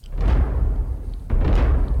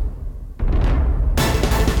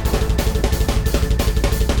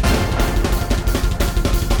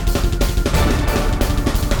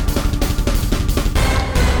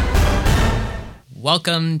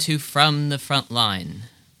Welcome to From the Frontline.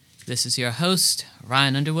 This is your host,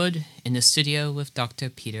 Ryan Underwood, in the studio with Dr.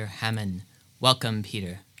 Peter Hammond. Welcome,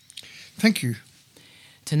 Peter. Thank you.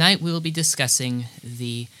 Tonight we will be discussing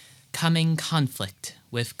the coming conflict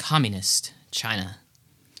with communist China.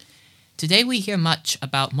 Today we hear much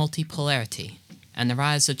about multipolarity and the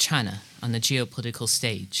rise of China on the geopolitical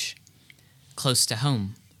stage. Close to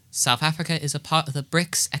home, South Africa is a part of the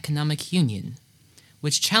BRICS Economic Union,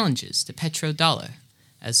 which challenges the petrodollar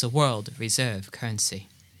as the world reserve currency.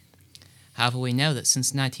 However, we know that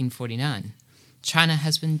since 1949, China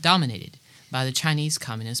has been dominated by the Chinese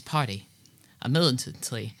Communist Party, a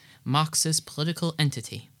militantly Marxist political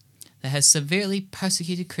entity that has severely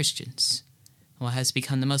persecuted Christians and what has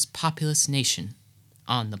become the most populous nation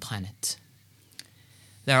on the planet.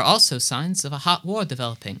 There are also signs of a hot war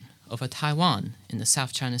developing over Taiwan in the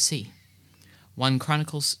South China Sea. 1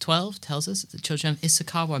 Chronicles 12 tells us that the children of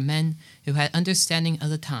Issachar were men who had understanding of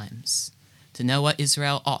the times, to know what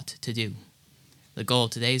Israel ought to do. The goal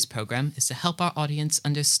of today's program is to help our audience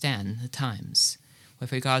understand the times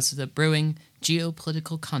with regards to the brewing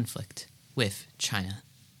geopolitical conflict with China.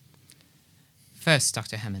 First,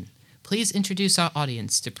 Dr. Hammond, please introduce our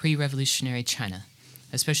audience to pre-revolutionary China,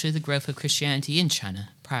 especially the growth of Christianity in China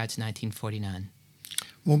prior to 1949.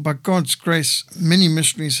 Well, by God's grace, many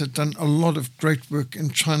missionaries had done a lot of great work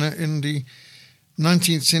in China in the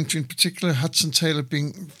 19th century, in particular, Hudson Taylor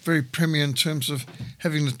being very premier in terms of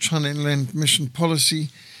having the China Inland Mission policy,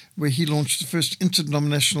 where he launched the first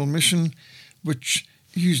interdenominational mission, which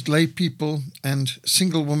used lay people and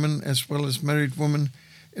single women as well as married women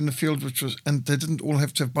in the field, and they didn't all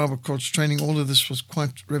have to have Bible college training. All of this was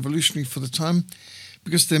quite revolutionary for the time.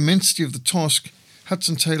 Because of the immensity of the task,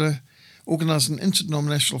 Hudson Taylor organized an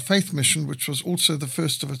interdenominational faith mission, which was also the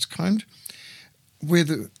first of its kind, where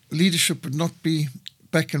the leadership would not be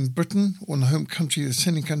back in Britain or in the home country, the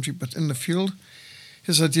sending country, but in the field.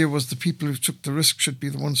 His idea was the people who took the risk should be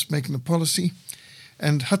the ones making the policy.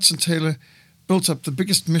 And Hudson Taylor built up the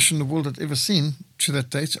biggest mission the world had ever seen to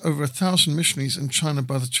that date, over 1,000 missionaries in China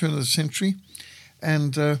by the turn of the century.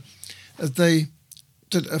 And they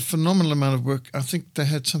did a phenomenal amount of work. I think they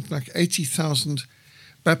had something like 80,000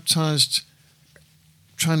 baptized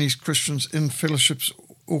Chinese Christians in fellowships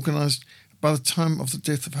organized by the time of the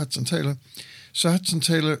death of Hudson Taylor. So Hudson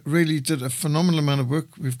Taylor really did a phenomenal amount of work.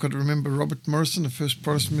 We've got to remember Robert Morrison, the first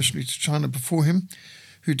Protestant missionary to China before him,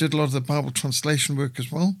 who did a lot of the Bible translation work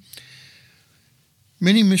as well.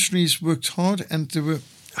 Many missionaries worked hard, and there were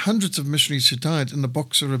hundreds of missionaries who died in the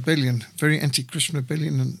Boxer Rebellion, very anti-Christian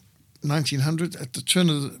rebellion in 1900 at the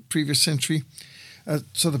turn of the previous century.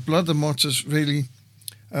 So the blood of the martyrs really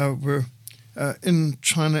were in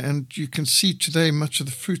China, and you can see today much of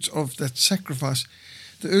the fruit of that sacrifice.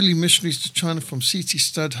 The early missionaries to China, from C.T.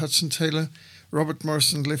 Studd, Hudson Taylor, Robert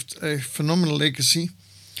Morrison, left a phenomenal legacy.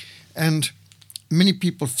 And many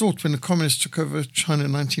people thought when the communists took over China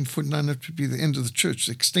in 1949 that would be the end of the church,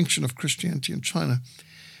 the extinction of Christianity in China.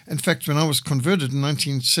 In fact, when I was converted in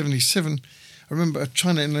 1977, I remember a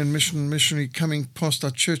China Inland Mission missionary coming past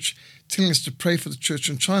our church telling us to pray for the church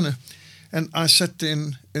in China. And I sat there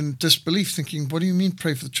in disbelief thinking, what do you mean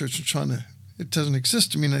pray for the church in China? It doesn't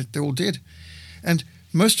exist. I mean, they're all dead. And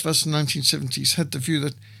most of us in the 1970s had the view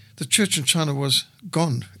that the church in China was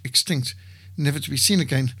gone, extinct, never to be seen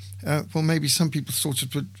again. Well, maybe some people thought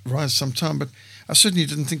it would rise sometime, but I certainly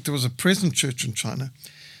didn't think there was a present church in China.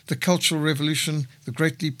 The Cultural Revolution, the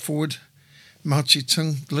Great Leap Forward, Mao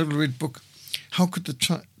Zedong, the Little Red Book, how could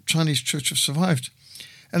the Chinese church have survived?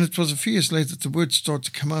 And it was a few years later that the word started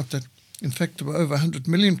to come out that in fact, there were over 100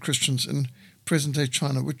 million Christians in present-day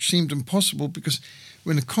China, which seemed impossible because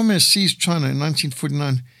when the communists seized China in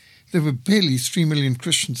 1949, there were barely 3 million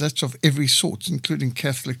Christians. That's of every sort, including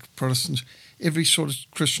Catholic, Protestants. Every sort of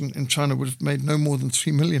Christian in China would have made no more than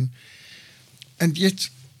 3 million. And yet,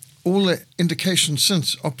 all the indications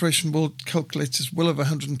since, Operation World calculates as well over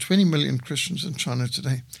 120 million Christians in China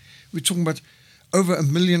today. We're talking about over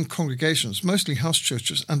 1 million congregations, mostly house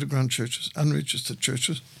churches, underground churches, unregistered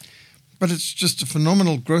churches. But it's just a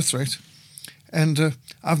phenomenal growth rate. And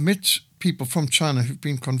I've met people from China who've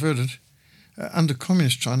been converted under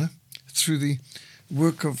communist China through the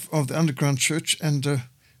work of the underground church. And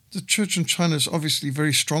the church in China is obviously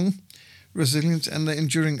very strong, resilient, and they're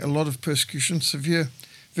enduring a lot of persecution, severe,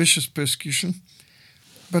 vicious persecution.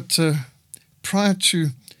 But prior to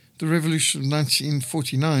the revolution of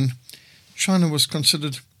 1949, China was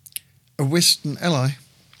considered a Western ally.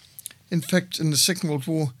 In fact, in the Second World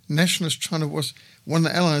War, nationalist China was one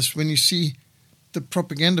of the allies. When you see the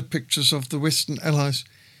propaganda pictures of the Western allies,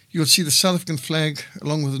 you'll see the South African flag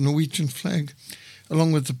along with the Norwegian flag,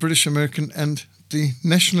 along with the British, American, and the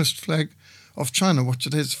nationalist flag of China, what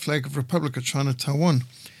today is the flag of Republic of China, Taiwan.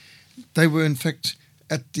 They were, in fact,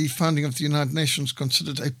 at the founding of the United Nations,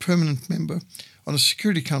 considered a permanent member on a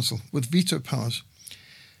Security Council with veto powers.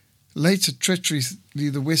 Later, treacherously,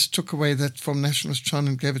 the West took away that from nationalist China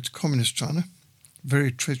and gave it to communist China,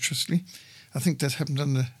 very treacherously. I think that happened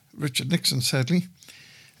under Richard Nixon, sadly.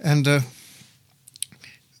 And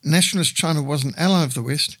nationalist China was an ally of the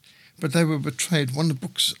West, but they were betrayed. One of the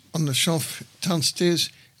books on the shelf downstairs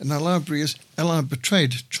in our library is Ally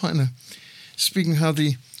Betrayed China, speaking how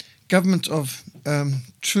the government of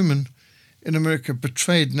Truman in America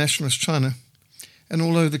betrayed nationalist China. And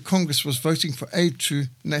although the Congress was voting for aid to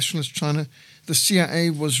nationalist China, the CIA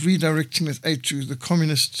was redirecting that aid to the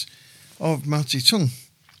communists of Mao Zedong.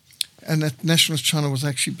 And that nationalist China was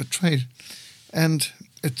actually betrayed. And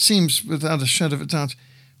it seems, without a shadow of a doubt,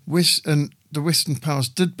 the Western powers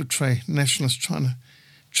did betray nationalist China,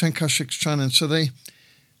 Chiang Kai-shek's China. And so they,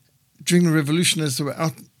 during the revolution, as they were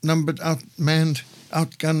outnumbered, outmanned,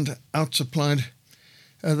 outgunned, outsupplied,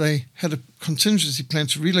 they had a contingency plan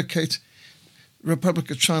to relocate Republic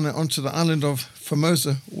of China onto the island of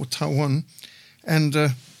Formosa or Taiwan and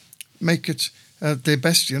make it their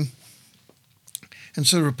bastion. And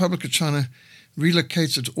so the Republic of China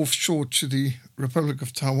relocated offshore to the Republic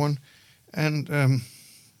of Taiwan, and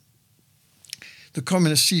the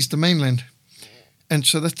communists seized the mainland. And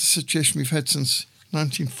so that's the situation we've had since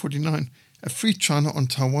 1949, a free China on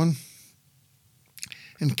Taiwan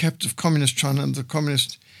and captive communist China and the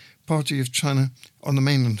Communist Party of China on the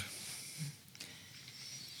mainland.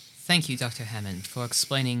 Thank you, Dr. Hammond, for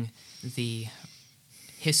explaining the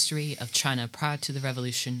history of China prior to the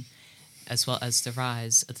revolution, as well as the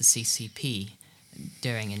rise of the CCP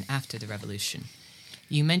during and after the revolution.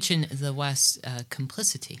 You mentioned the West's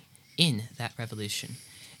complicity in that revolution.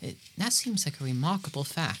 That seems like a remarkable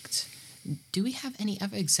fact. Do we have any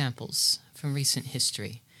other examples from recent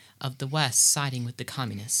history of the West siding with the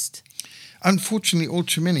communists? Unfortunately, all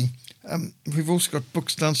too many. We've also got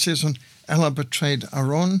books downstairs on Ally Betrayed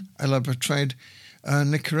Iran, Ally Betrayed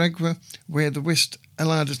Nicaragua, where the West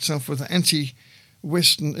allied itself with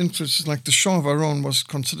anti-Western influences, like the Shah of Iran was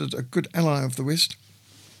considered a good ally of the West.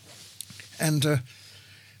 And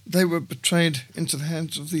they were betrayed into the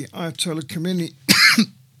hands of the Ayatollah Khomeini.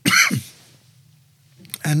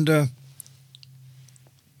 And,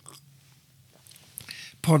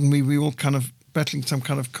 pardon me, we all kind of battling some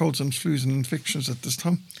kind of colds and flus and infections at this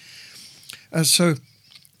time. So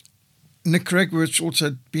Nicaragua, which also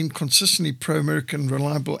had been consistently pro-American,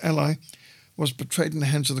 reliable ally, was betrayed in the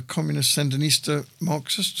hands of the communist Sandinista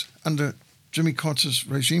Marxists under Jimmy Carter's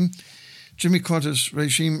regime. Jimmy Carter's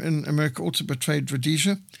regime in America also betrayed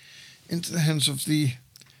Rhodesia into the hands of the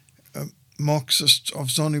Marxists of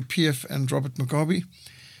ZANU-PF and Robert Mugabe.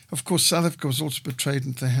 Of course, South Africa was also betrayed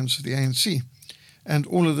into the hands of the ANC. And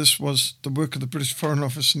all of this was the work of the British Foreign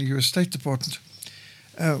Office and the US State Department,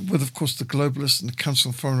 with, of course, the globalists and the Council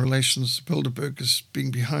on Foreign Relations, Bilderbergers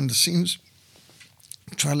being behind the scenes,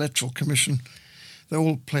 Trilateral Commission. They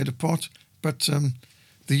all played a part. But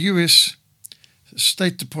the US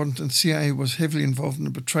State Department and CIA was heavily involved in the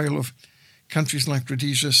betrayal of countries like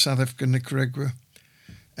Rhodesia, South Africa, Nicaragua,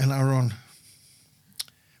 and Iran,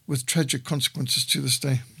 with tragic consequences to this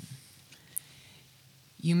day.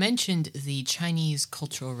 You mentioned the Chinese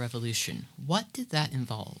Cultural Revolution. What did that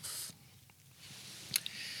involve?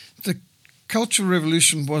 The Cultural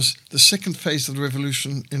Revolution was the second phase of the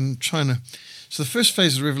revolution in China. So the first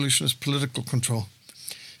phase of the revolution is political control.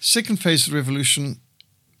 Second phase of the revolution,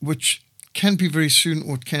 which can be very soon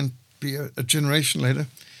or it can be a generation later,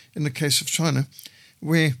 in the case of China,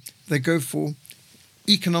 where they go for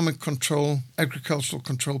economic control, agricultural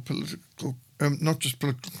control, political, not just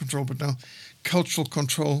political control, but now cultural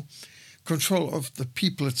control, control of the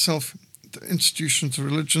people itself, the institutions, the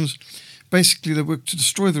religions. Basically, they work to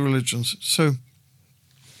destroy the religions. So,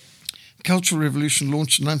 Cultural Revolution,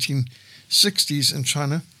 launched in the 1960s in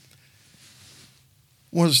China,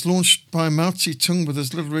 was launched by Mao Zedong with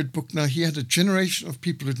his little red book. Now, he had a generation of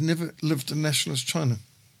people who'd never lived in nationalist China.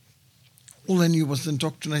 All they knew was the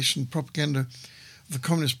indoctrination propaganda of the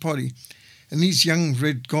Communist Party. And these young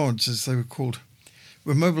red guards, as they were called,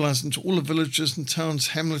 were mobilized into all the villages and towns,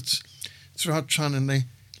 hamlets throughout China, and they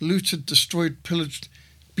looted, destroyed, pillaged,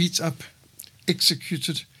 beat up,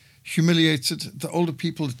 executed, humiliated the older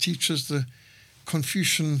people, the teachers, the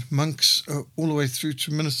Confucian monks, all the way through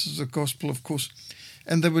to ministers of the gospel, of course.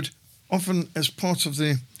 And they would often, as part of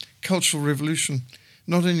their cultural revolution,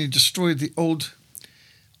 not only destroy the old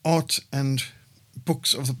art and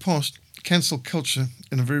books of the past, cancel culture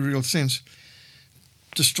in a very real sense,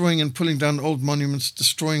 destroying and pulling down old monuments,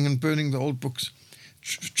 destroying and burning the old books,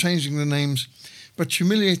 changing the names, but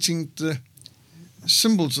humiliating the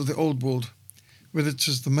symbols of the old world, whether it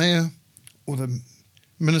is the mayor or the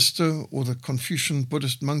minister or the Confucian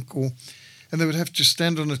Buddhist monk, and they would have to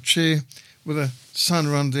stand on a chair with a sign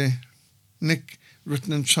around their neck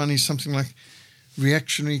written in Chinese, something like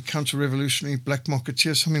reactionary, counter-revolutionary, black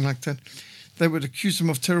marketeer, something like that. They would accuse them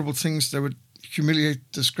of terrible things. They would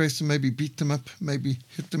humiliate, disgrace them, maybe beat them up, maybe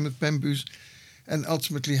hit them with bamboos, and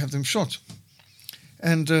ultimately have them shot.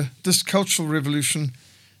 And this cultural revolution,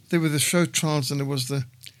 there were the show trials, and there was the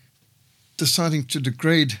deciding to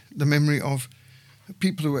degrade the memory of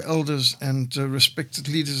people who were elders and respected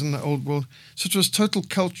leaders in the old world. So it was total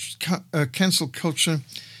cancel culture,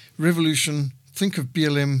 revolution. Think of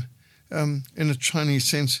BLM in a Chinese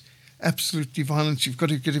sense, absolutely violent. You've got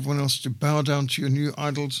to get everyone else to bow down to your new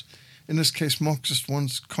idols, in this case Marxist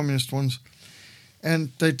ones, communist ones.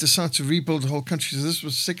 And they decided to rebuild the whole country. So this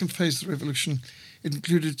was the second phase of the revolution. It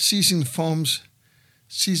included seizing the farms,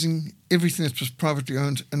 seizing everything that was privately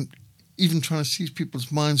owned, and even trying to seize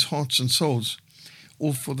people's minds, hearts and souls,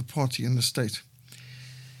 all for the party and the state.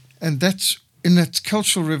 And that's in that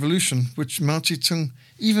cultural revolution which Mao Zedong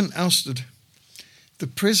even ousted the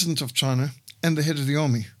president of China and the head of the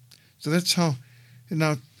army. So that's how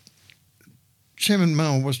now Chairman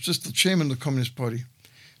Mao was just the chairman of the Communist Party,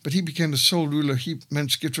 but he became the sole ruler. He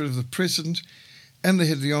managed to get rid of the president and the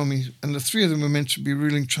head of the army, and the three of them were meant to be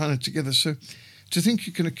ruling China together. So to think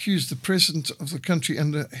you can accuse the president of the country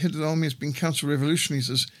and the head of the army as being counter-revolutionaries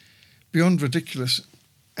is beyond ridiculous,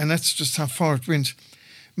 and that's just how far it went.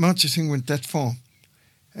 Mao Zedong went that far.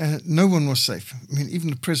 No one was safe. I mean, even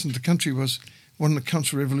the president of the country was one of the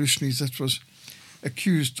counter-revolutionaries that was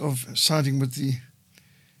accused of siding with the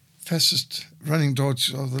fascist running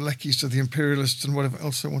dogs or the lackeys of the imperialists and whatever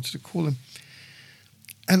else they wanted to call them.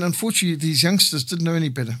 And unfortunately, these youngsters didn't know any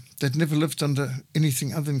better. They'd never lived under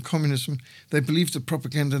anything other than communism. They believed the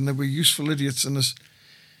propaganda, and they were useful idiots in this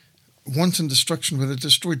wanton destruction where they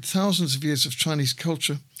destroyed thousands of years of Chinese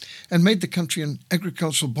culture and made the country an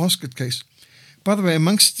agricultural basket case. By the way,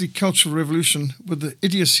 amongst the Cultural Revolution, with the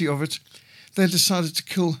idiocy of it, they decided to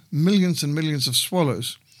kill millions and millions of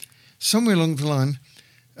swallows. Somewhere along the line,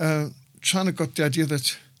 China got the idea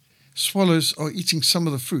that swallows are eating some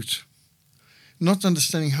of the fruit. Not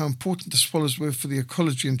understanding how important the swallows were for the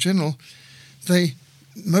ecology in general, they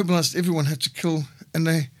mobilized everyone had to kill,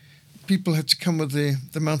 and people had to come with the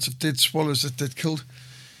amount of dead swallows that they'd killed.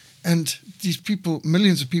 And these people,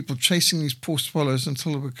 millions of people chasing these poor swallows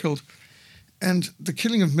until they were killed. And the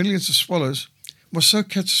killing of millions of swallows was so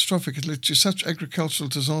catastrophic, it led to such agricultural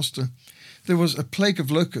disaster. There was a plague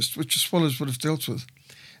of locusts, which the swallows would have dealt with,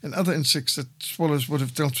 and other insects that swallows would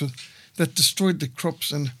have dealt with, that destroyed the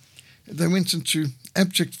crops, and they went into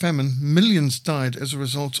abject famine. Millions died as a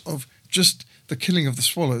result of just the killing of the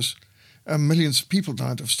swallows. Millions of people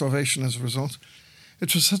died of starvation as a result.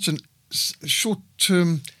 It was such a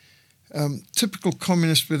short-term, typical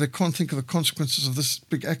communist where they can't think of the consequences of this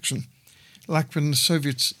big action, like when the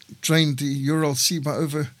Soviets drained the Ural Sea by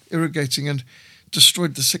over-irrigating and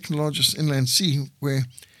destroyed the second largest inland sea, where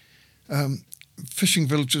fishing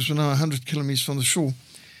villages were now 100 kilometers from the shore.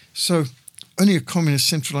 So only a communist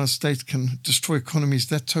centralized state can destroy economies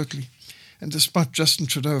that totally. And despite Justin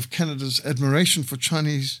Trudeau of Canada's admiration for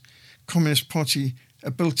Chinese Communist Party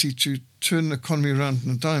ability to turn the economy around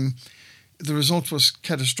in a dime, the result was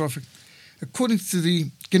catastrophic. According to the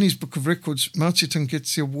Guinness Book of Records, Mao Zedong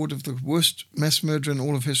gets the award of the worst mass murderer in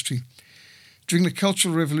all of history. During the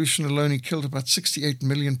Cultural Revolution alone, he killed about 68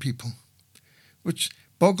 million people, which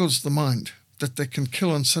boggles the mind that they can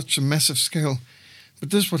kill on such a massive scale. But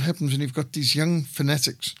this is what happens when you've got these young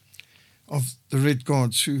fanatics of the Red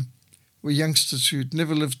Guards who were youngsters who'd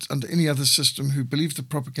never lived under any other system, who believed the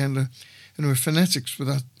propaganda and were fanatics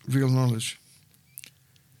without real knowledge.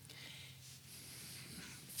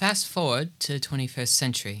 Fast forward to the 21st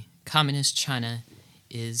century, communist China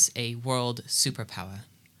is a world superpower.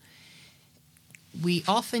 We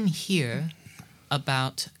often hear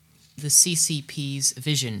about the CCP's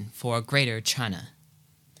vision for a greater China.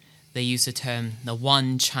 They use the term the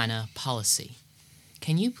One China policy.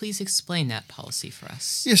 Can you please explain that policy for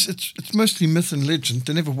us? Yes, it's mostly myth and legend.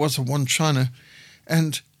 There never was a one China.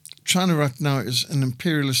 And China right now is an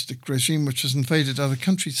imperialistic regime which has invaded other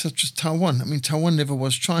countries such as Taiwan. I mean, Taiwan never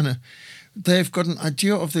was China. They've got an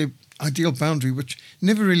idea of their ideal boundary which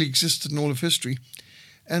never really existed in all of history.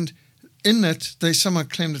 And in that, they somehow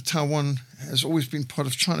claim that Taiwan has always been part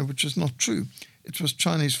of China, which is not true. It was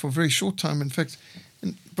Chinese for a very short time. In fact,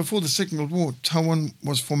 before the Second World War, Taiwan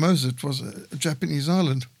was Formosa. It was a Japanese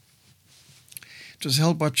island. It was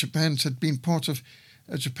held by Japan. It had been part of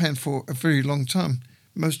Japan for a very long time.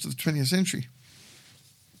 most of the 20th century.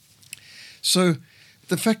 So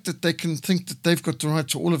the fact that they can think that they've got the right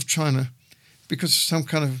to all of China because of some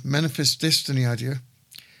kind of manifest destiny idea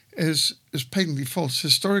is patently false.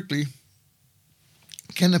 Historically,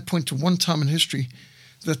 can they point to one time in history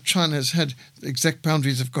that China has had the exact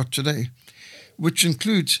boundaries they've got today, which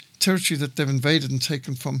includes territory that they've invaded and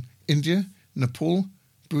taken from India, Nepal,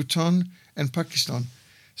 Bhutan, and Pakistan.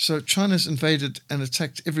 So China's invaded and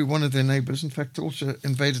attacked every one of their neighbors. In fact, they also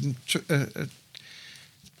invaded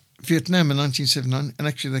Vietnam in 1979, and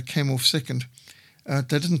actually they came off second.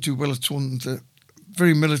 They didn't do well at all, and the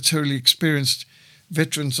very militarily experienced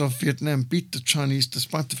veterans of Vietnam beat the Chinese,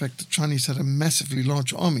 despite the fact the Chinese had a massively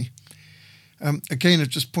large army. Again, it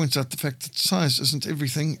just points out the fact that size isn't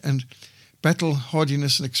everything, and battle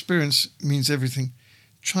hardiness and experience means everything.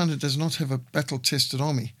 China does not have a battle-tested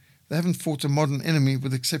army. They haven't fought a modern enemy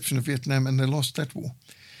with the exception of Vietnam, and they lost that war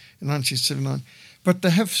in 1979. But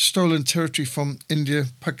they have stolen territory from India,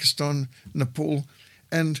 Pakistan, Nepal,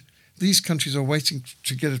 and these countries are waiting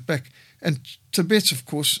to get it back. And Tibet, of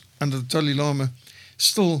course, under the Dalai Lama,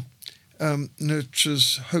 still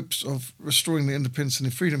nurtures hopes of restoring their independence and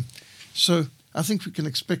their freedom. So I think we can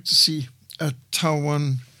expect to see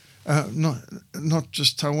Taiwan, not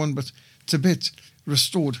just Taiwan, but Tibet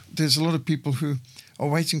restored. There's a lot of people who are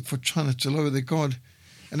waiting for China to lower their guard.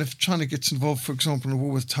 And if China gets involved, for example, in a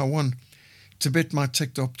war with Taiwan, Tibet might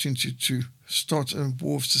take the opportunity to start a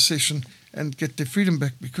war of secession and get their freedom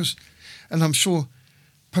back and I'm sure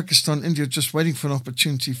Pakistan, India are just waiting for an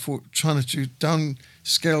opportunity for China to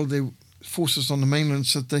downscale their forces on the mainland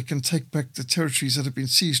so that they can take back the territories that have been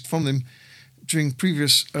seized from them during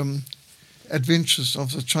previous adventures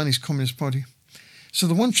of the Chinese Communist Party. So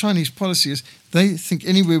the one Chinese policy is they think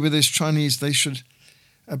anywhere where there's Chinese, they should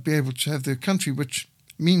be able to have their country, which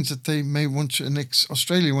means that they may want to annex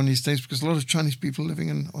Australia one of these days because a lot of Chinese people living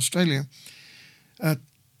in Australia.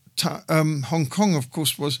 Hong Kong, of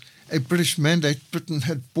course, was a British mandate. Britain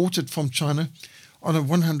had bought it from China on a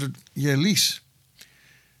 100-year lease.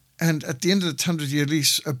 And at the end of the 100-year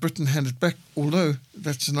lease, Britain handed back, although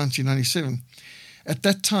that's in 1997. At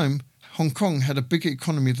that time, Hong Kong had a bigger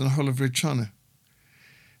economy than the whole of Red China.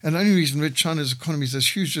 And the only reason Red China's economy is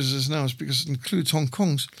as huge as it is now is because it includes Hong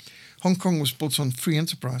Kong's. Hong Kong was built on free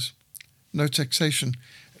enterprise, no taxation,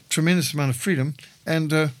 tremendous amount of freedom. And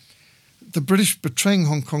the British betraying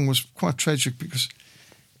Hong Kong was quite tragic because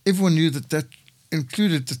everyone knew that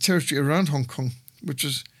included the territory around Hong Kong, which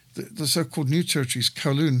is the so-called new territories,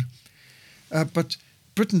 Kowloon. But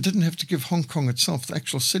Britain didn't have to give Hong Kong itself, the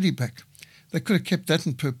actual city, back. They could have kept that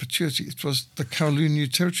in perpetuity. It was the Kowloon new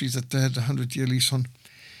territories that they had a 100-year lease on.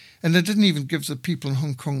 And they didn't even give the people in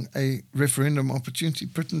Hong Kong a referendum opportunity.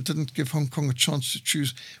 Britain didn't give Hong Kong a chance to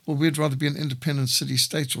choose, well, we'd rather be an independent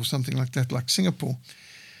city-state or something like that, like Singapore.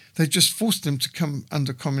 They just forced them to come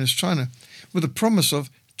under communist China with a promise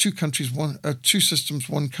of two systems,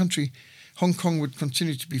 one country. Hong Kong would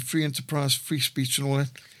continue to be free enterprise, free speech and all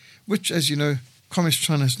that, which, as you know, communist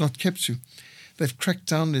China has not kept to. They've cracked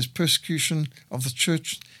down. There's persecution of the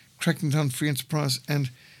church, cracking down free enterprise,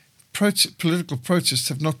 and political protests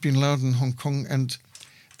have not been allowed in Hong Kong, and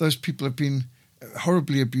those people have been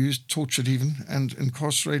horribly abused, tortured even, and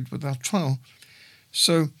incarcerated without trial.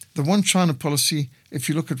 So the one China policy, if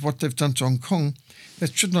you look at what they've done to Hong Kong,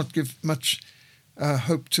 that should not give much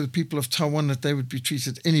hope to the people of Taiwan that they would be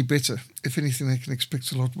treated any better. If anything, they can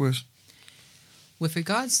expect a lot worse. With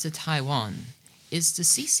regards to Taiwan, is the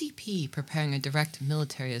CCP preparing a direct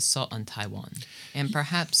military assault on Taiwan and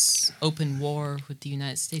perhaps open war with the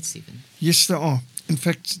United States even? Yes, they are. In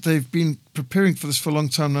fact, they've been preparing for this for a long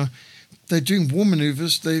time now. They're doing war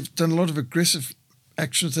maneuvers. They've done a lot of aggressive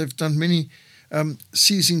actions. They've done many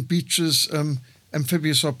seizing beaches,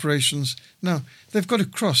 amphibious operations. Now, they've got to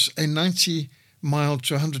cross a 90-mile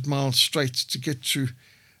to 100-mile strait to get to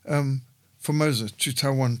Formosa, to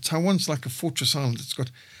Taiwan. Taiwan's like a fortress island. It's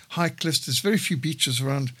got high cliffs. There's very few beaches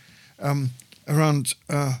around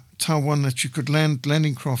Taiwan that you could land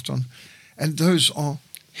landing craft on, and those are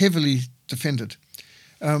heavily defended.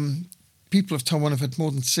 People of Taiwan have had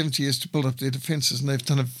more than 70 years to build up their defenses, and they've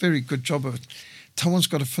done a very good job of it. Taiwan's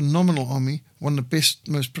got a phenomenal army, one of the best,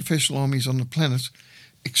 most professional armies on the planet,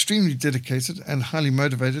 extremely dedicated and highly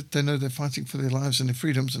motivated. They know they're fighting for their lives and their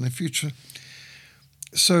freedoms and their future.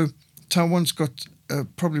 So Taiwan's got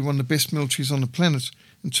probably one of the best militaries on the planet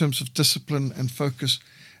in terms of discipline and focus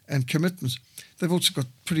and commitment. They've also got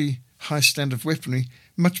pretty high standard of weaponry,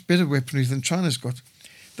 much better weaponry than China's got.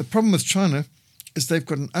 The problem with China is they've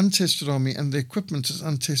got an untested army and the equipment is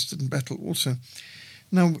untested in battle also.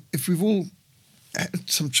 Now, if we've all had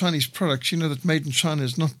some Chinese products, you know that made in China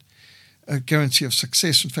is not a guarantee of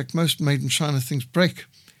success. In fact, most made in China things break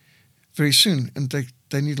very soon, and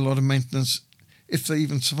they need a lot of maintenance if they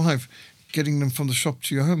even survive getting them from the shop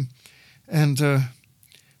to your home. And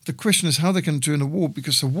the question is how they can do in a war,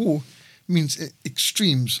 because a war means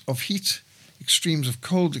extremes of heat, extremes of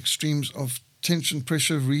cold, extremes of tension,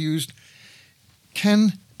 pressure, reused.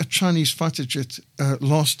 Can a Chinese fighter jet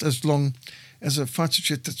last as long as a fighter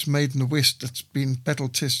jet that's made in the West, that's been battle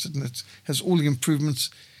tested and that has all the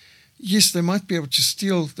improvements? Yes, they might be able to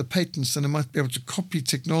steal the patents and they might be able to copy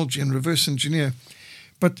technology and reverse engineer,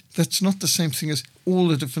 but that's not the same thing as all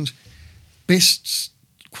the different best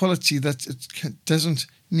quality that it doesn't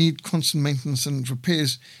need constant maintenance and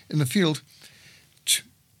repairs in the field.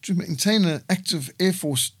 To maintain an active air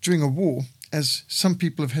force during a war, as some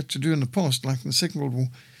people have had to do in the past, like in the Second World War,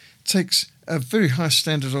 takes a very high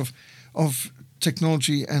standard of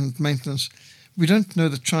technology and maintenance. We don't know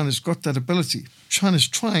that China's got that ability. China's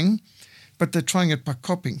trying, but they're trying it by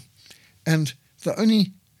copying. And the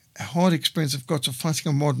only hard experience they've got of fighting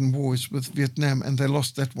a modern war is with Vietnam, and they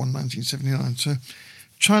lost that one in 1979. So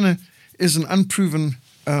China is an unproven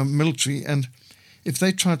military, and if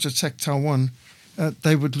they tried to attack Taiwan,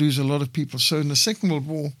 they would lose a lot of people. So in the Second World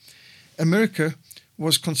War, America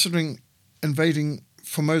was considering invading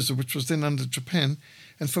Formosa, which was then under Japan,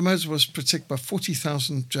 and Formosa was protected by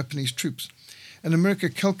 40,000 Japanese troops. And America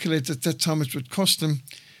calculated at that time it would cost them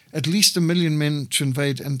at least 1 million men to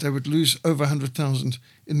invade, and they would lose over 100,000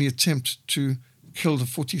 in the attempt to kill the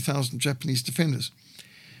 40,000 Japanese defenders.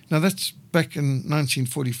 Now that's back in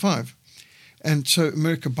 1945. And so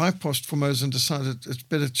America bypassed Formosa and decided it's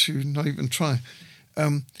better to not even try.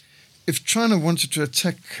 If China wanted to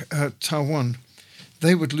attack Taiwan,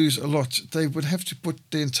 they would lose a lot. They would have to put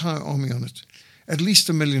the entire army on it, at least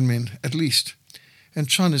 1 million men, at least. And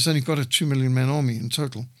China's only got a 2 million man army in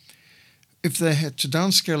total. If they had to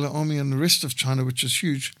downscale the army on the rest of China, which is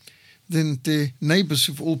huge, then their neighbors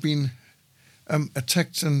who've all been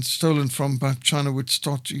attacked and stolen from by China would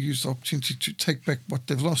start to use the opportunity to take back what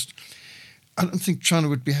they've lost. I don't think China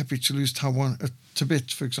would be happy to lose Taiwan,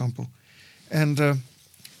 Tibet, for example. And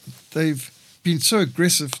they've been so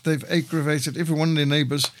aggressive, they've aggravated every one of their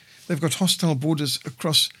neighbors. They've got hostile borders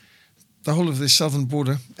across the whole of their southern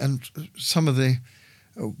border and some of their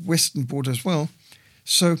western border as well.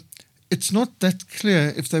 So it's not that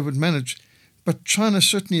clear if they would manage, but China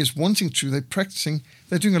certainly is wanting to. They're practicing.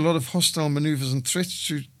 They're doing a lot of hostile maneuvers and threats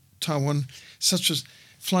to Taiwan, such as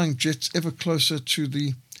flying jets ever closer to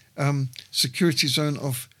the security zone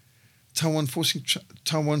of Taiwan, forcing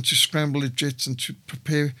Taiwan to scramble its jets and to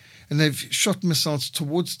prepare. And they've shot missiles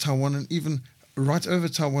towards Taiwan and even right over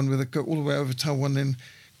Taiwan, where they go all the way over Taiwan, then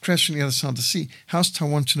crash on the other side of the sea. How's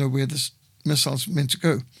Taiwan to know where this missile's meant to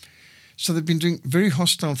go? So they've been doing very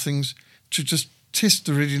hostile things to just test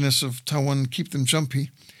the readiness of Taiwan and keep them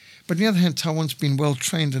jumpy. But on the other hand, Taiwan's been well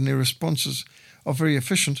trained and their responses are very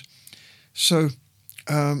efficient. So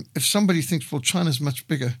if somebody thinks, well, China's much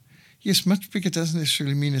bigger, yes, much bigger doesn't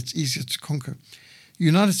necessarily mean it's easier to conquer. The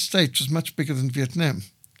United States was much bigger than Vietnam,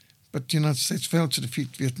 but the United States failed to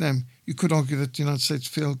defeat Vietnam. You could argue that the United States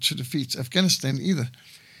failed to defeat Afghanistan either.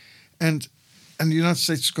 And the United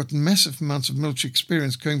States has got massive amounts of military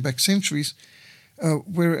experience going back centuries,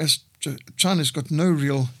 whereas China's got no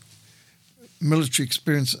real military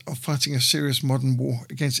experience of fighting a serious modern war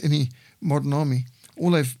against any modern army.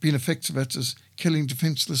 All they've been effective at is killing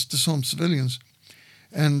defenseless, disarmed civilians.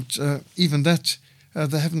 And even that,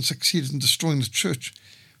 they haven't succeeded in destroying the church,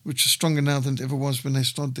 which is stronger now than it ever was when they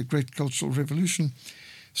started the Great Cultural Revolution.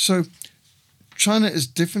 So China is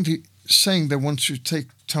definitely saying they want to take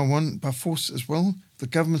Taiwan by force as well. The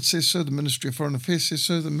government says so, the Ministry of Foreign Affairs says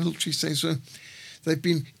so, the military says so. They've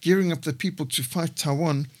been gearing up the people to fight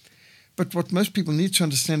Taiwan. But what most people need to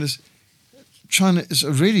understand is China is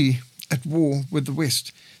already at war with the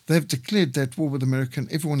West. They've declared that war with America,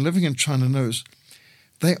 and everyone living in China knows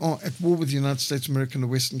they are at war with the United States, America, and the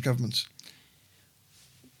Western governments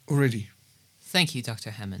already. Thank you,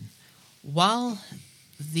 Dr. Hammond. While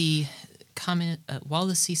the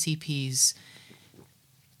CCP's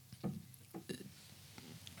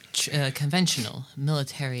conventional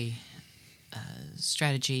military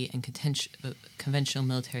strategy and conventional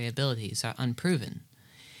military abilities are unproven,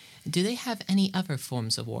 do they have any other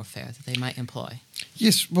forms of warfare that they might employ?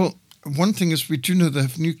 Yes, well, one thing is we do know they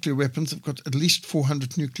have nuclear weapons. They've got at least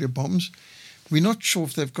 400 nuclear bombs. We're not sure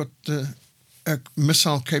if they've got the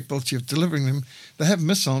missile capability of delivering them. They have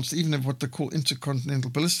missiles. They even have what they call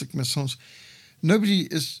intercontinental ballistic missiles. Nobody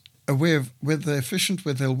is aware of whether they're efficient,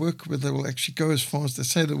 whether they'll work, whether they will actually go as far as they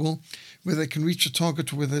say they will, whether they can reach a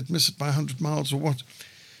target or whether they'd miss it by 100 miles or what.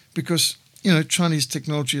 Because Chinese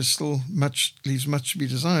technology is still leaves much to be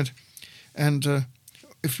desired. And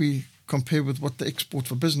if we compare with what they export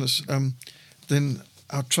for business, then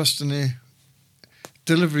our trust in their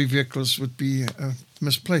delivery vehicles would be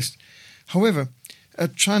misplaced. However,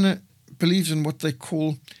 China believes in what they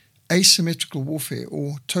call asymmetrical warfare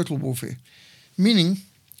or total warfare, meaning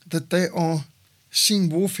that they are seeing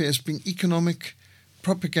warfare as being economic,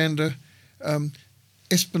 propaganda,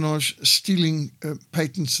 espionage, stealing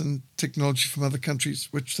patents and technology from other countries,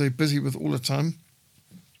 which they're busy with all the time,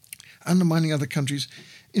 undermining other countries,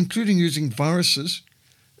 including using viruses.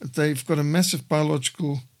 They've got a massive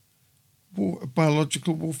biological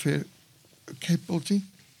warfare capability,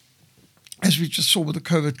 as we just saw with the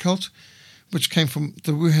COVID cult, which came from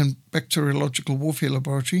the Wuhan Bacteriological Warfare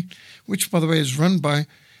Laboratory, which, by the way, is run by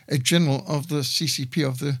a general of the CCP,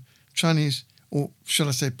 of the Chinese, or shall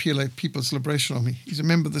I say PLA, People's Liberation Army. He's a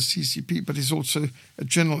member of the CCP, but he's also a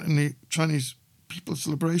general in the Chinese People's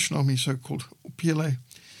Liberation Army, so-called, or PLA.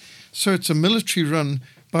 So it's a military-run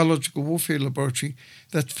biological warfare laboratory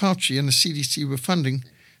that Fauci and the CDC were funding,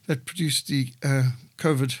 that produced the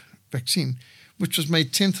COVID vaccine, which was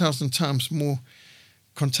made 10,000 times more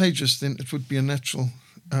contagious than it would be a natural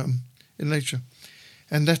in nature.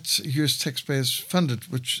 And that's US taxpayers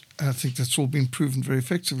funded, which I think that's all been proven very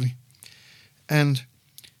effectively. And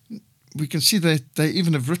we can see that they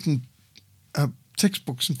even have written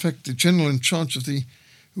textbooks. In fact, the general in charge of the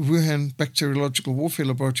Wuhan Bacteriological Warfare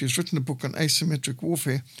Laboratory has written a book on asymmetric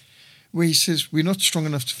warfare, where he says we're not strong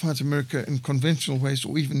enough to fight America in conventional ways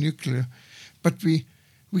or even nuclear, but we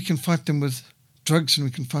can fight them with drugs and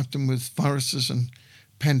we can fight them with viruses and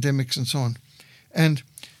pandemics and so on. And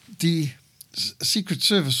the Secret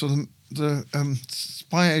Service, or the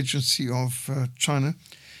spy agency of China,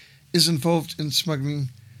 is involved in smuggling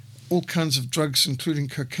all kinds of drugs, including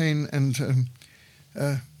cocaine and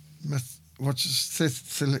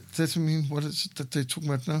methamphetamine. What is it that they're talking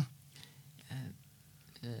about now?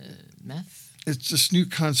 Meth? It's just new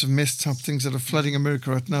kinds of meth type things that are flooding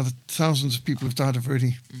America right now that thousands of people have died of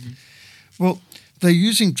already. Mm-hmm. Well, they're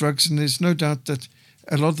using drugs, and there's no doubt that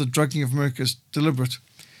a lot of the drugging of America is deliberate.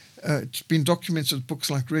 It's been documented with books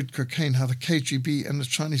like Red Cocaine, how the KGB and the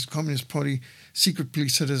Chinese Communist Party secret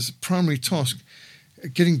police had as a primary task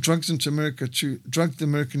getting drugs into America to drug the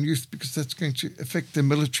American youth, because that's going to affect their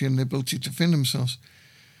military and their ability to defend themselves.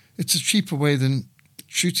 It's a cheaper way than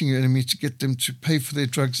shooting your enemy to get them to pay for their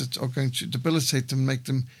drugs that are going to debilitate them, make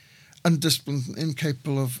them undisciplined and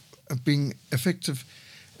incapable of being effective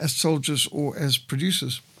as soldiers or as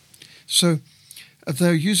producers. So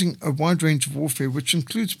they're using a wide range of warfare, which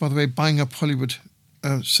includes, by the way, buying up Hollywood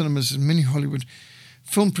cinemas and many Hollywood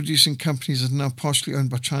film-producing companies that are now partially owned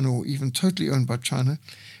by China or even totally owned by China.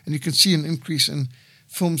 And you can see an increase in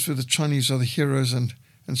films where the Chinese are the heroes and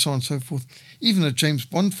so on and so forth. Even a James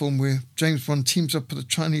Bond film where James Bond teams up with a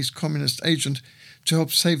Chinese communist agent to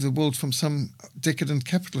help save the world from some decadent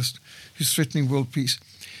capitalist who's threatening world peace.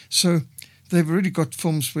 So they've already got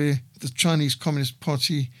films where the Chinese Communist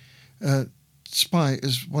Party spy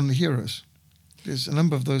is one of the heroes. There's a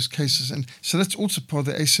number of those cases. And so that's also part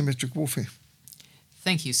of the asymmetric warfare.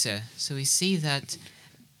 Thank you, sir. So we see that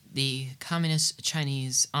the Communist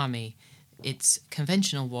Chinese Army, its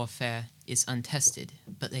conventional warfare is untested,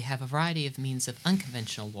 but they have a variety of means of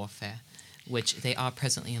unconventional warfare, which they are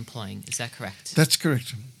presently employing. Is that correct? That's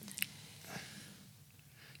correct.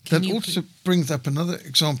 That also brings up another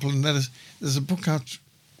example, and that is there's a book out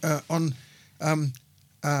on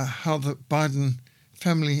how the Biden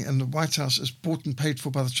family and the White House is bought and paid for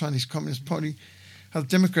by the Chinese Communist Party, how the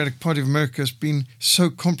Democratic Party of America has been so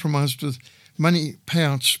compromised with money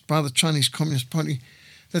payouts by the Chinese Communist Party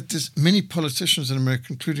that there's many politicians in America,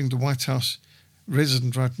 including the White House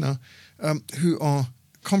resident right now, who are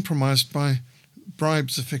compromised by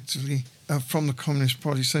bribes, effectively, from the Communist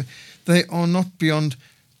Party. So they are not beyond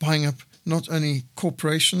buying up not only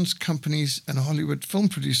corporations, companies, and Hollywood film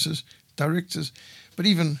producers, directors, but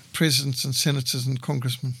even presidents and senators and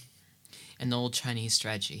congressmen. An old Chinese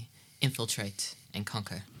strategy: infiltrate and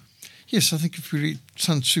conquer. Yes, I think if we read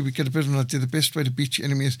Sun Tzu, we get a bit of an idea. The best way to beat your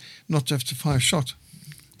enemy is not to have to fire a shot.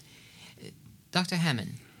 Dr.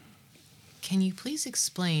 Hammond, can you please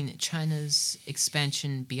explain China's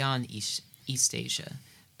expansion beyond East Asia,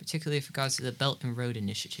 particularly with regards to the Belt and Road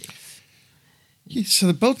Initiative? Yes, so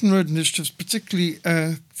the Belt and Road Initiative is particularly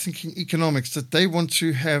thinking economics, that they want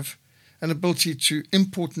to have an ability to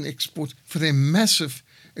import and export for their massive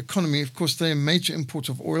economy. Of course, they're a major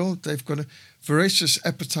importer of oil. They've got a voracious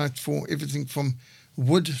appetite for everything from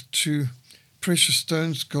wood to precious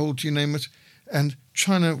stones, gold, you name it. And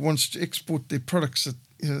China wants to export their products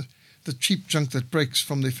that the cheap junk that breaks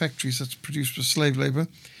from their factories that's produced with slave labor.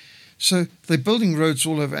 So they're building roads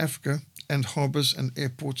all over Africa and harbors and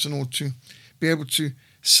airports in order to be able to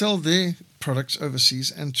sell their products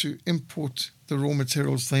overseas and to import the raw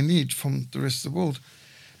materials they need from the rest of the world.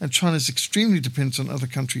 And China is extremely dependent on other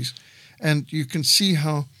countries. And you can see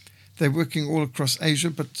how they're working all across Asia,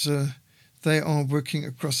 but they are working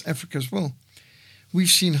across Africa as well. We've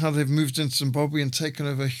seen how they've moved into Zimbabwe and taken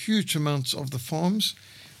over huge amounts of the farms,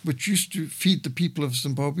 which used to feed the people of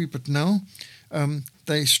Zimbabwe, but now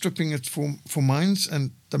they're stripping it for mines.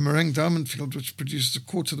 And the Morang diamond field, which produces a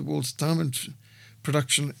quarter of the world's diamond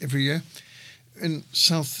production every year, in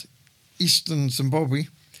southeastern Zimbabwe,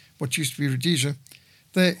 what used to be Rhodesia,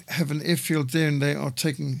 they have an airfield there, and they are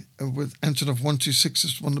taking, with Antonov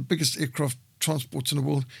 126s, one of the biggest aircraft transports in the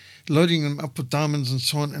world, loading them up with diamonds and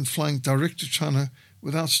so on, and flying direct to China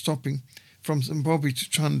without stopping, from Zimbabwe to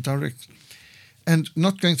China direct, and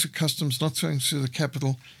not going through customs, not going through the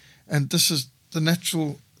capital. And this is the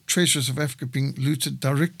natural treasures of Africa being looted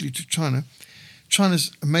directly to China.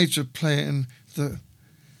 China's a major player in the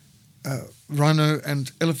rhino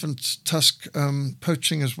and elephant tusk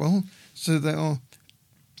poaching as well. So they are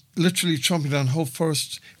literally chopping down whole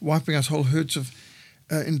forests, wiping out whole herds of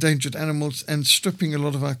endangered animals, and stripping a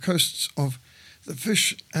lot of our coasts of the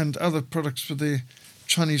fish and other products for their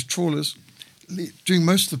Chinese trawlers, doing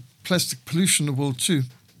most of the plastic pollution in the world too.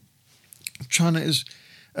 China is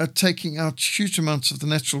taking out huge amounts of the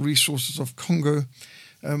natural resources of Congo,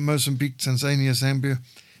 Mozambique, Tanzania, Zambia,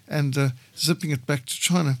 and zipping it back to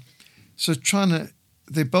China. So China,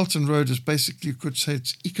 their Belt and Road is basically, you could say,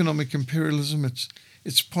 it's economic imperialism.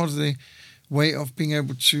 It's part of their way of being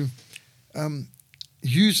able to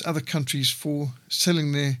use other countries for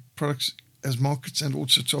selling their products as markets, and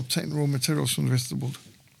also to obtain raw materials from the rest of the world.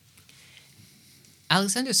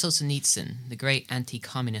 Alexander Solzhenitsyn, the great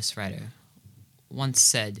anti-communist writer, once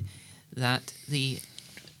said that the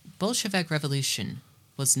Bolshevik Revolution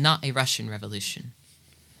was not a Russian revolution.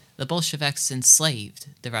 The Bolsheviks enslaved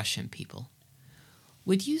the Russian people.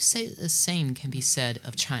 Would you say the same can be said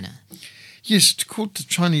of China? Yes, to call it the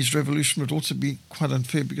Chinese Revolution would also be quite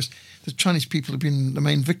unfair, because the Chinese people have been the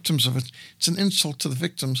main victims of it. It's an insult to the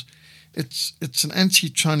victims. It's an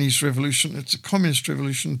anti-Chinese revolution. It's a communist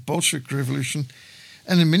revolution, Bolshevik revolution.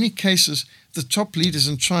 And in many cases, the top leaders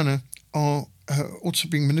in China are also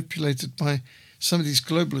being manipulated by some of these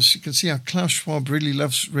globalists. You can see how Klaus Schwab really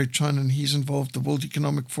loves Red China, and he's involved, the World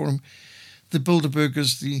Economic Forum, the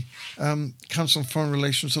Bilderbergers, the Council on Foreign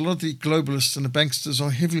Relations. A lot of the globalists and the banksters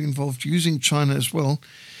are heavily involved using China as well.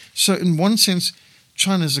 So in one sense,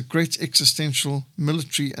 China is a great existential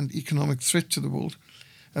military and economic threat to the world,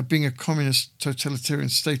 being a communist totalitarian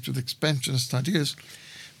state with expansionist ideas.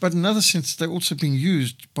 But in another sense, they're also being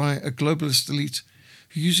used by a globalist elite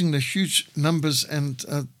who are using their huge numbers and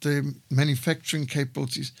their manufacturing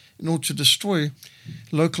capabilities in order to destroy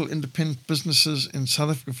local independent businesses. In South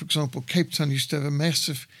Africa, for example, Cape Town used to have a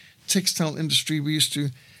massive textile industry. We used to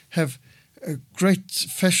have great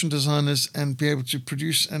fashion designers and be able to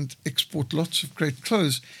produce and export lots of great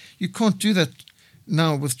clothes. You can't do that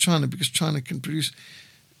now with China, because China can produce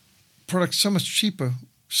products so much cheaper.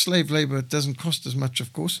 Slave labor doesn't cost as much,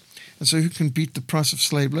 of course, and so who can beat the price of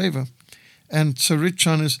slave labor? And so Red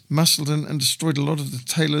China's muscled in and destroyed a lot of the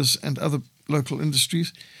tailors and other local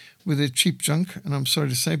industries with their cheap junk. And I'm sorry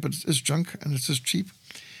to say, but it is junk and it is cheap.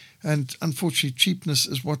 And unfortunately, cheapness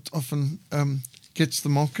is what often gets the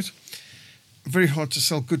market. Very hard to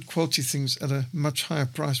sell good quality things at a much higher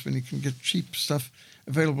price when you can get cheap stuff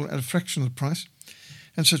available at a fraction of the price.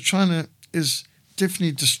 And so China is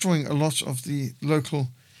definitely destroying a lot of the local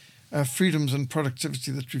freedoms and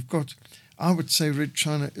productivity that we've got. I would say Red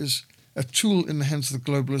China is a tool in the hands of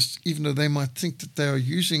the globalists, even though they might think that they are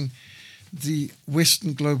using the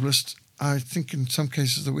Western globalists. I think in some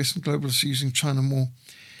cases the Western globalists are using China more.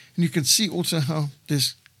 And you can see also how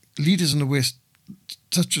there's leaders in the West,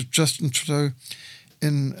 such as Justin Trudeau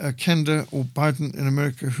in Canada or Biden in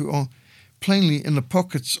America, who are plainly in the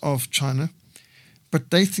pockets of China,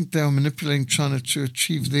 but they think they are manipulating China to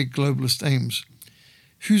achieve their globalist aims.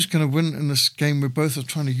 Who's going to win in this game where both are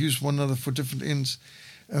trying to use one another for different ends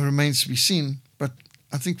remains to be seen. But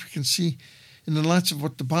I think we can see, in the light of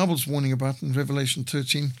what the Bible's warning about in Revelation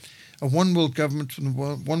 13, a one-world government and a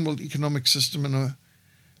one-world economic system and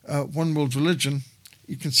a one-world religion,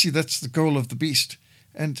 you can see that's the goal of the beast.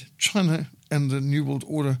 And China and the New World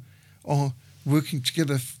Order are working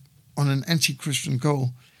together on an anti-Christian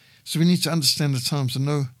goal. So we need to understand the times and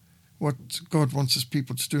know what God wants his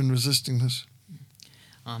people to do in resisting this.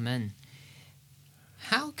 Amen.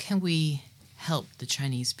 How can we help the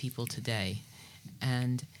Chinese people today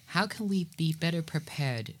And how can we be better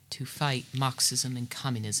prepared to fight Marxism and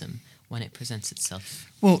communism when it presents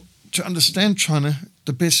itself? Well, to understand China,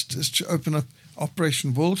 the best is to open up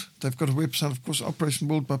Operation World. They've got a website, of course, Operation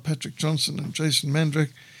World by Patrick Johnson and Jason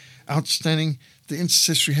Mandrake. Outstanding. The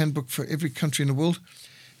intercessory handbook for every country in the world.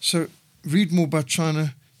 So read more about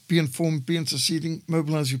China, be informed, be interceding,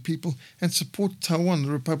 mobilize your people, and support Taiwan,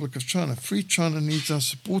 the Republic of China. Free China needs our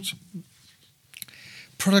support.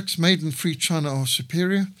 Products made in free China are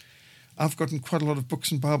superior. I've gotten quite a lot of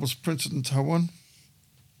books and Bibles printed in Taiwan.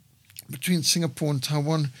 Between Singapore and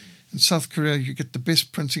Taiwan and South Korea, you get the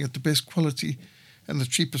best printing at the best quality and the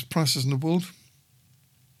cheapest prices in the world.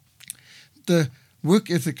 The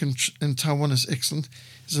work ethic in Taiwan is excellent.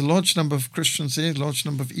 There's a large number of Christians there, a large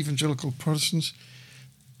number of evangelical Protestants.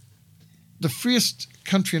 The freest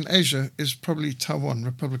country in Asia is probably Taiwan,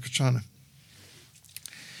 Republic of China.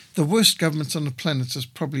 The worst government on the planet is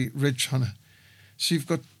probably Red China. So you've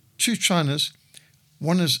got two Chinas.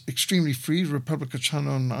 One is extremely free, the Republic of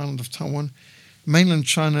China on the island of Taiwan. Mainland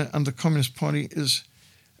China under the Communist Party is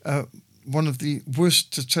one of the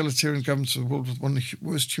worst totalitarian governments of the world with one of the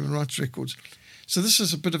worst human rights records. So this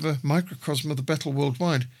is a bit of a microcosm of the battle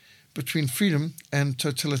worldwide between freedom and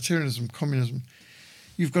totalitarianism, communism.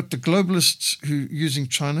 You've got the globalists who are using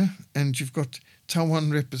China, and you've got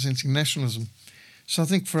Taiwan representing nationalism. So I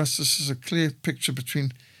think for us this is a clear picture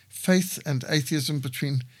between faith and atheism,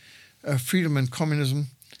 between freedom and communism.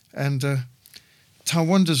 And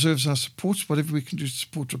Taiwan deserves our support. Whatever we can do to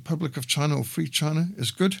support Republic of China or Free China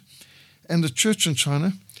is good. And the church in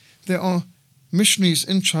China, there are missionaries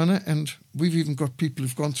in China, and we've even got people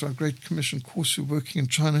who've gone through our Great Commission course who are working in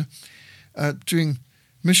China, doing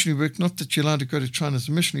missionary work. Not that you're allowed to go to China as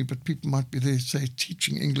a missionary, but people might be there, say,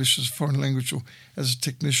 teaching English as a foreign language or as a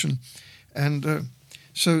technician. And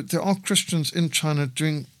so there are Christians in China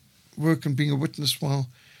doing work and being a witness while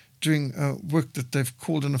doing work that they've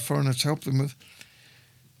called in a foreigner to help them with.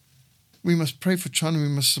 We must pray for China. We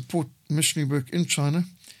must support missionary work in China.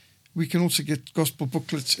 We can also get gospel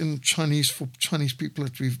booklets in Chinese for Chinese people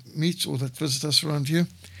that we meet or that visit us around here.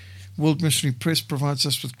 World Missionary Press provides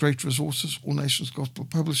us with great resources. All Nations Gospel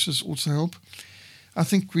Publishers also help. I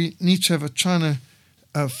think we need to have a China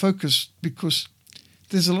focus because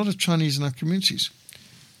there's a lot of Chinese in our communities.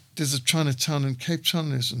 There's a Chinatown in Cape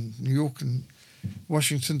Town, there's in New York and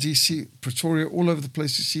Washington, D.C., Pretoria, all over the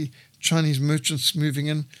place you see Chinese merchants moving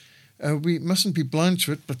in. We mustn't be blind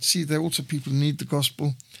to it, but see they're also people who need the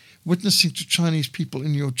gospel. Witnessing to Chinese people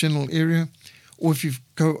in your general area, or if you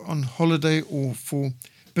go on holiday or for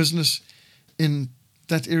business in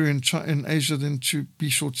that area in Asia, then to be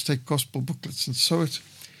sure to take gospel booklets and sow it.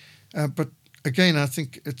 But again, I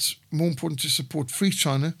think it's more important to support Free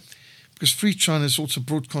China, because Free China is also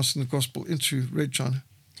broadcasting the gospel into Red China.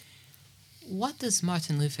 What does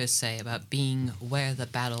Martin Luther say about being where the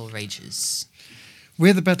battle rages?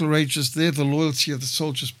 Where the battle rages, there the loyalty of the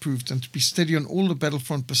soldiers proved, and to be steady on all the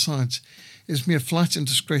battlefront besides is mere flight in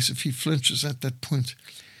disgrace if he flinches at that point.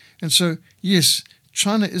 And so, yes,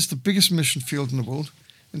 China is the biggest mission field in the world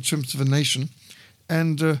in terms of a nation,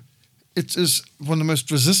 and it is one of the most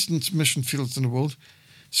resistant mission fields in the world.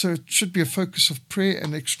 So it should be a focus of prayer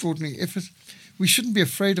and extraordinary effort. We shouldn't be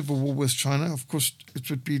afraid of a war with China. Of course, it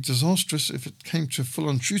would be disastrous if it came to a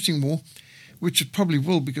full-on shooting war, which it probably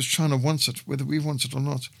will because China wants it, whether we want it or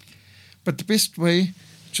not. But the best way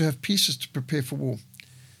to have peace is to prepare for war.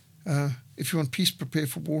 If you want peace, prepare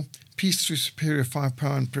for war. Peace through superior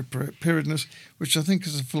firepower and preparedness, which I think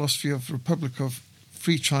is a philosophy of the Republic of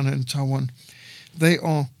Free China and Taiwan. They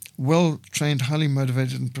are well-trained, highly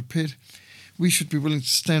motivated and prepared. We should be willing to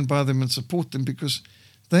stand by them and support them because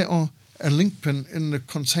they are a linchpin in the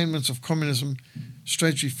containment of communism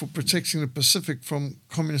strategy for protecting the Pacific from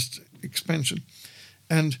communist expansion.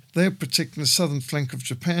 And they are protecting the southern flank of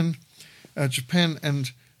Japan. Japan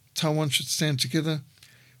and Taiwan should stand together.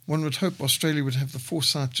 One would hope Australia would have the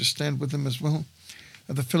foresight to stand with them as well.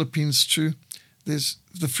 The Philippines too. There's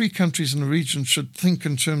the free countries in the region should think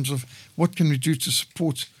in terms of what can we do to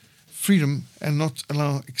support freedom and not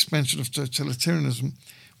allow expansion of totalitarianism,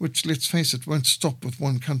 which, let's face it, won't stop with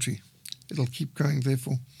one country. It'll keep going,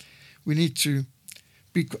 therefore. We need to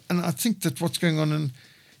be... And I think that what's going on in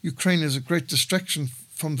Ukraine is a great distraction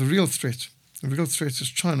from the real threat. The real threat is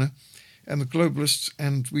China and the globalists,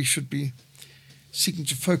 and we should be seeking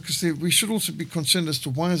to focus there. We should also be concerned as to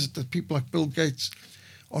why is it that people like Bill Gates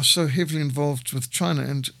are so heavily involved with China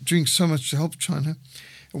and doing so much to help China.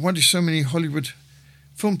 And why do so many Hollywood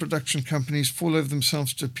film production companies fall over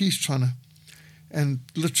themselves to appease China and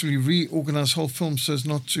literally reorganize whole films so as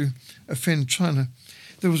not to offend China?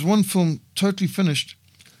 There was one film totally finished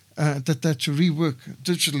that they had to rework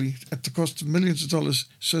digitally at the cost of millions of dollars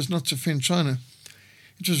so as not to offend China.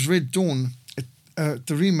 It was Red Dawn,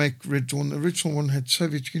 the remake Red Dawn. The original one had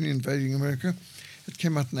Soviet Union invading America. It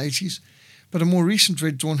came out in the 80s. But a more recent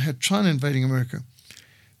Red Dawn had China invading America.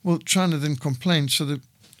 Well, China then complained, so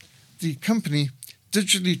the company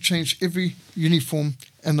digitally changed every uniform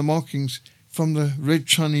and the markings from the red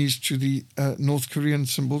Chinese to the North Korean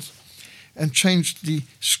symbols, and changed the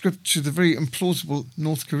script to the very implausible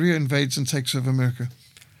North Korea invades and takes over America,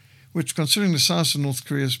 which, considering the size of North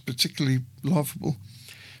Korea, is particularly laughable.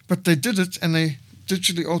 But they did it, and they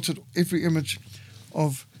digitally altered every image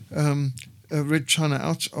of red China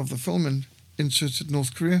out of the film and inserted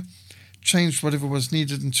North Korea, changed whatever was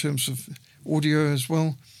needed in terms of audio as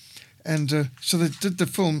well. And so they did the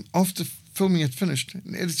film. After filming it finished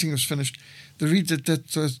and editing was finished, they redid that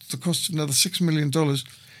the cost of another $6 million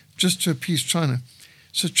just to appease China.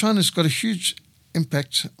 So China's got a huge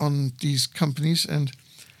impact on these companies, and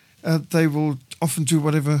they will often do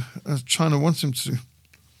whatever China wants them to do.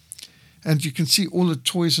 And you can see all the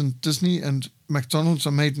toys in Disney and McDonald's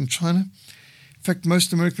are made in China. In fact,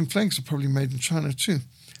 most American flags are probably made in China too.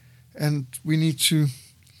 And we need to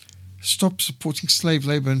stop supporting slave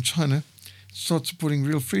labor in China, start supporting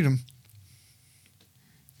real freedom.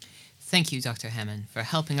 Thank you, Dr. Hammond, for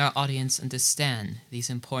helping our audience understand these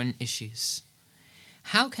important issues.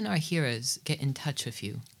 How can our hearers get in touch with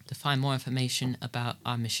you to find more information about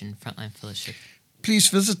our mission, Frontline Fellowship? Please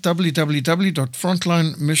visit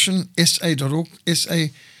www.frontlinemissionsa.org, SA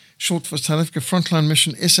short for South Africa,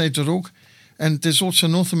 frontlinemissionsa.org, and there's also a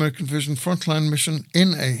North American version,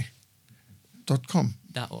 frontlinemissionna.com.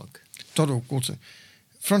 .org also.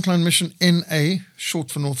 Frontline Mission NA,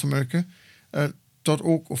 short for North America,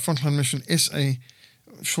 .org, or Frontline Mission SA,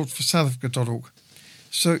 short for South Africa.org.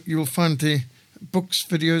 So you will find there books,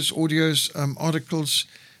 videos, audios, articles,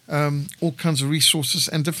 all kinds of resources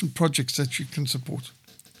and different projects that you can support.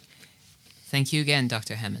 Thank you again,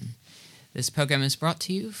 Dr. Hammond. This program is brought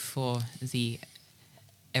to you for the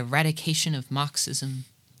eradication of Marxism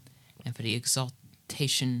and for the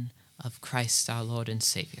exaltation of Christ our Lord and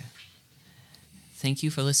Savior. Thank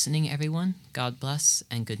you for listening, everyone. God bless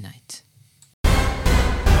and good night.